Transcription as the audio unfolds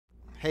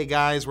Hey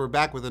guys, we're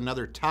back with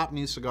another top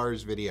new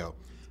cigars video.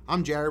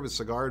 I'm Jared with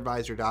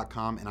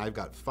cigaradvisor.com and I've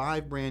got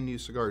 5 brand new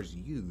cigars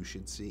you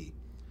should see.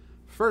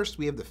 First,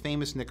 we have the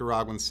famous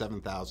Nicaraguan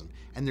 7000,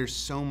 and there's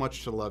so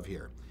much to love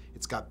here.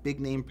 It's got big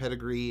name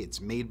pedigree,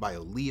 it's made by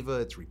Oliva,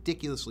 it's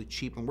ridiculously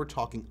cheap, and we're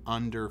talking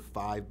under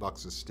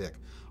 $5 a stick,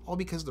 all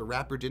because the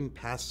wrapper didn't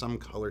pass some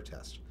color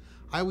test.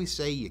 I always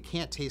say you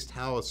can't taste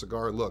how a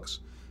cigar looks,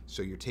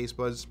 so your taste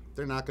buds,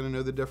 they're not going to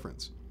know the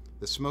difference.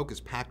 The smoke is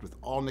packed with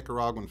all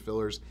Nicaraguan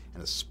fillers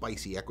and a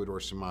spicy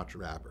Ecuador Sumatra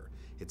wrapper.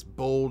 It's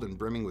bold and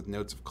brimming with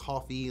notes of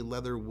coffee,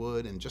 leather,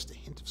 wood, and just a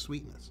hint of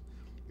sweetness.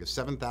 If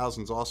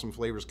 7000's awesome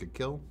flavors could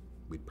kill,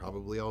 we'd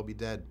probably all be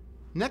dead.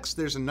 Next,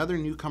 there's another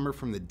newcomer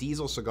from the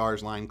Diesel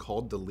Cigars line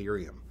called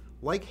Delirium.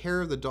 Like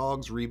Hair of the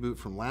Dog's reboot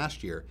from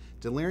last year,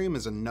 Delirium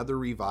is another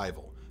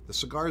revival. The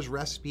cigar's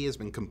recipe has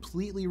been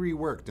completely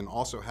reworked and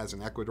also has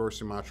an Ecuador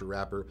Sumatra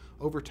wrapper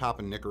over top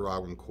a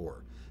Nicaraguan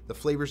core. The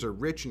flavors are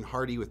rich and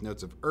hearty with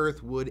notes of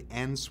earth, wood,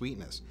 and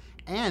sweetness.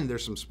 And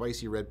there's some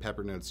spicy red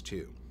pepper notes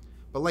too.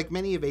 But like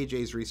many of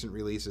AJ's recent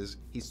releases,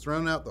 he's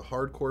thrown out the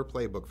hardcore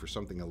playbook for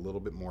something a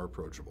little bit more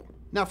approachable.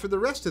 Now for the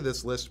rest of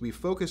this list, we've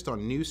focused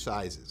on new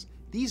sizes.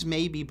 These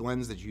may be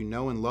blends that you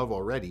know and love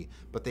already,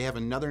 but they have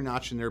another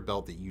notch in their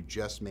belt that you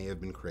just may have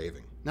been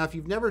craving. Now if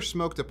you've never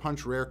smoked a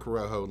Punch Rare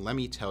Corojo, let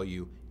me tell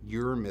you,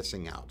 you're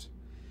missing out.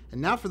 And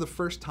now for the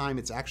first time,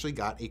 it's actually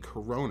got a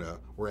Corona,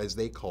 or as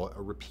they call it,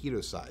 a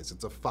Rapido size.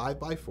 It's a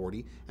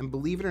 5x40, and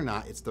believe it or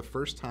not, it's the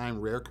first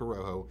time Rare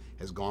Corojo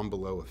has gone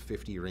below a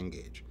 50 ring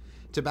gauge.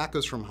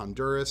 Tobaccos from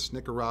Honduras,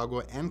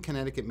 Nicaragua, and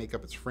Connecticut make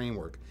up its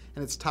framework,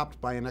 and it's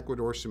topped by an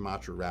Ecuador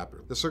Sumatra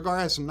wrapper. The cigar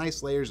has some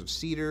nice layers of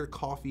cedar,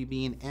 coffee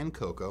bean, and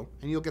cocoa,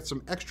 and you'll get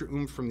some extra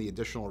oomph from the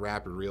additional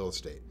wrapper real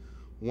estate.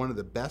 One of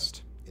the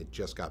best, it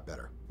just got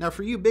better. Now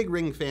for you big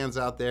ring fans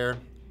out there,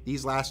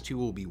 these last two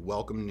will be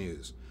welcome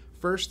news.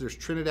 First, there's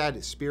Trinidad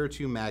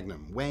Espiritu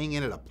Magnum. Weighing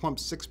in at a plump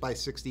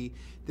 6x60,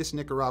 this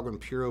Nicaraguan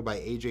Puro by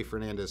AJ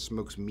Fernandez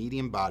smokes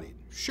medium bodied.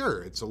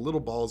 Sure, it's a little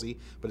ballsy,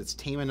 but it's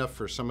tame enough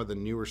for some of the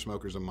newer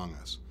smokers among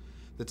us.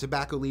 The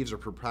tobacco leaves are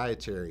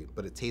proprietary,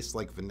 but it tastes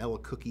like vanilla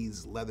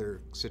cookies,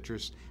 leather,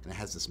 citrus, and it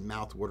has this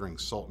mouth-watering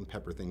salt and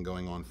pepper thing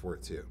going on for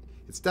it too.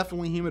 It's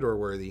definitely humidor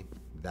worthy,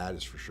 that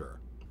is for sure.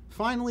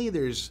 Finally,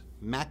 there's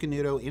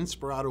Macanudo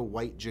Inspirado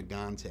White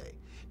Gigante.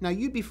 Now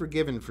you'd be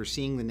forgiven for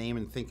seeing the name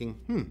and thinking,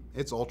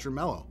 it's ultra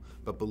mellow,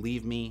 but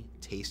believe me,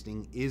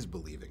 tasting is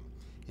believing.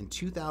 In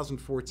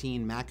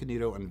 2014,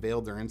 Macanudo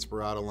unveiled their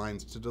Inspirado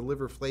lines to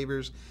deliver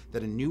flavors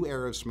that a new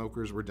era of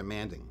smokers were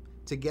demanding.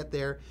 To get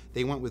there,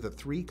 they went with a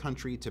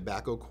 3-country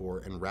tobacco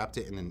core and wrapped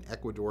it in an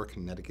Ecuador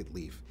Connecticut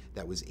leaf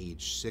that was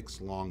aged 6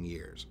 long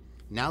years.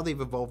 Now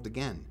they've evolved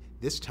again,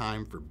 this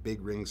time for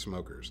big ring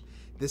smokers.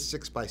 This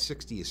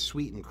 6x60 is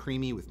sweet and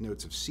creamy with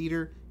notes of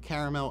cedar,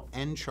 caramel,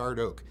 and charred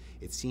oak.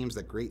 It seems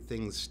that great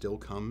things still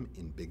come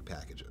in big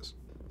packages.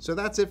 So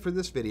that's it for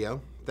this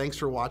video. Thanks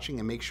for watching,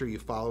 and make sure you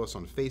follow us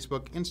on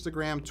Facebook,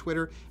 Instagram,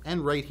 Twitter,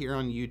 and right here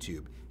on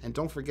YouTube. And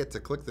don't forget to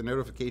click the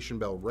notification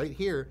bell right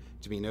here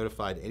to be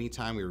notified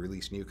anytime we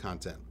release new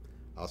content.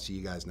 I'll see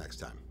you guys next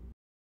time.